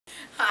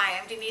Hi,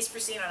 I'm Denise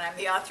Persino, and I'm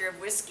the author of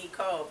Whiskey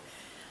Cove,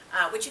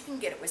 which you can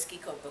get at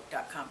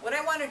whiskeycovebook.com. What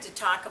I wanted to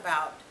talk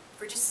about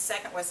for just a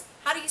second was,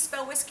 how do you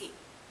spell whiskey?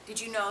 Did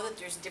you know that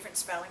there's different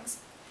spellings?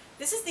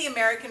 This is the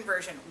American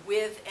version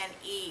with an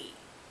E.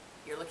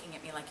 You're looking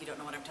at me like you don't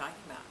know what I'm talking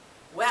about.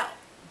 Well,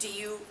 do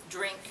you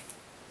drink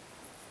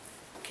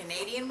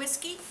Canadian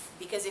whiskey?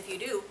 Because if you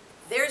do,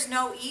 there's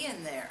no E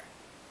in there.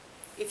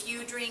 If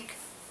you drink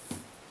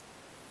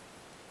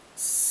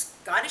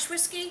Scottish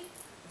whiskey,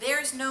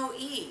 there's no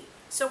E.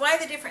 So why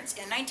the difference?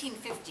 In the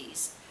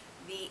 1950s,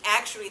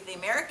 the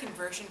American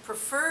version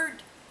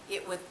preferred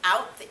it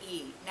without the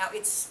E. Now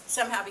it's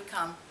somehow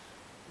become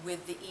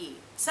with the E.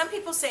 Some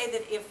people say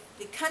that if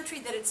the country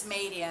that it's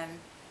made in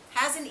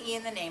has an E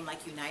in the name,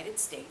 like United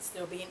States,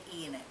 there'll be an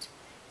E in it.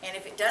 And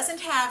if it doesn't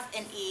have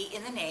an E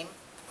in the name,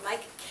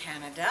 like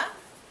Canada,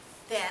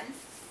 then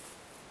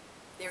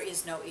there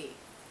is no E.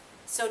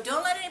 So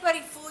don't let anybody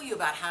fool you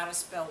about how to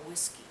spell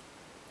whiskey.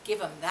 Give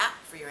them that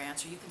for your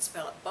answer. You can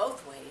spell it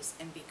both ways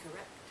and be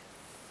correct.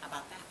 How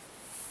about that?